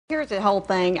Here's the whole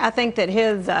thing. I think that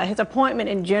his appointment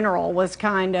in general was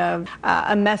kind of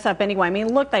a mess up anyway. I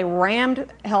mean, look, they rammed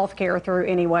health care through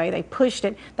anyway. They pushed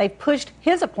it. They pushed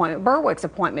his appointment, Berwick's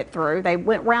appointment, through. They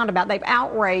went roundabout. They've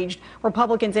outraged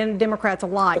Republicans and Democrats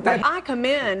alike. But I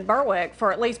commend Berwick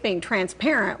for at least being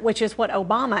transparent, which is what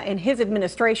Obama and his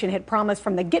administration had promised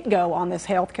from the get-go on this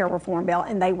health care reform bill,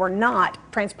 and they were not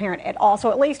transparent at all.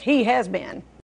 So at least he has been.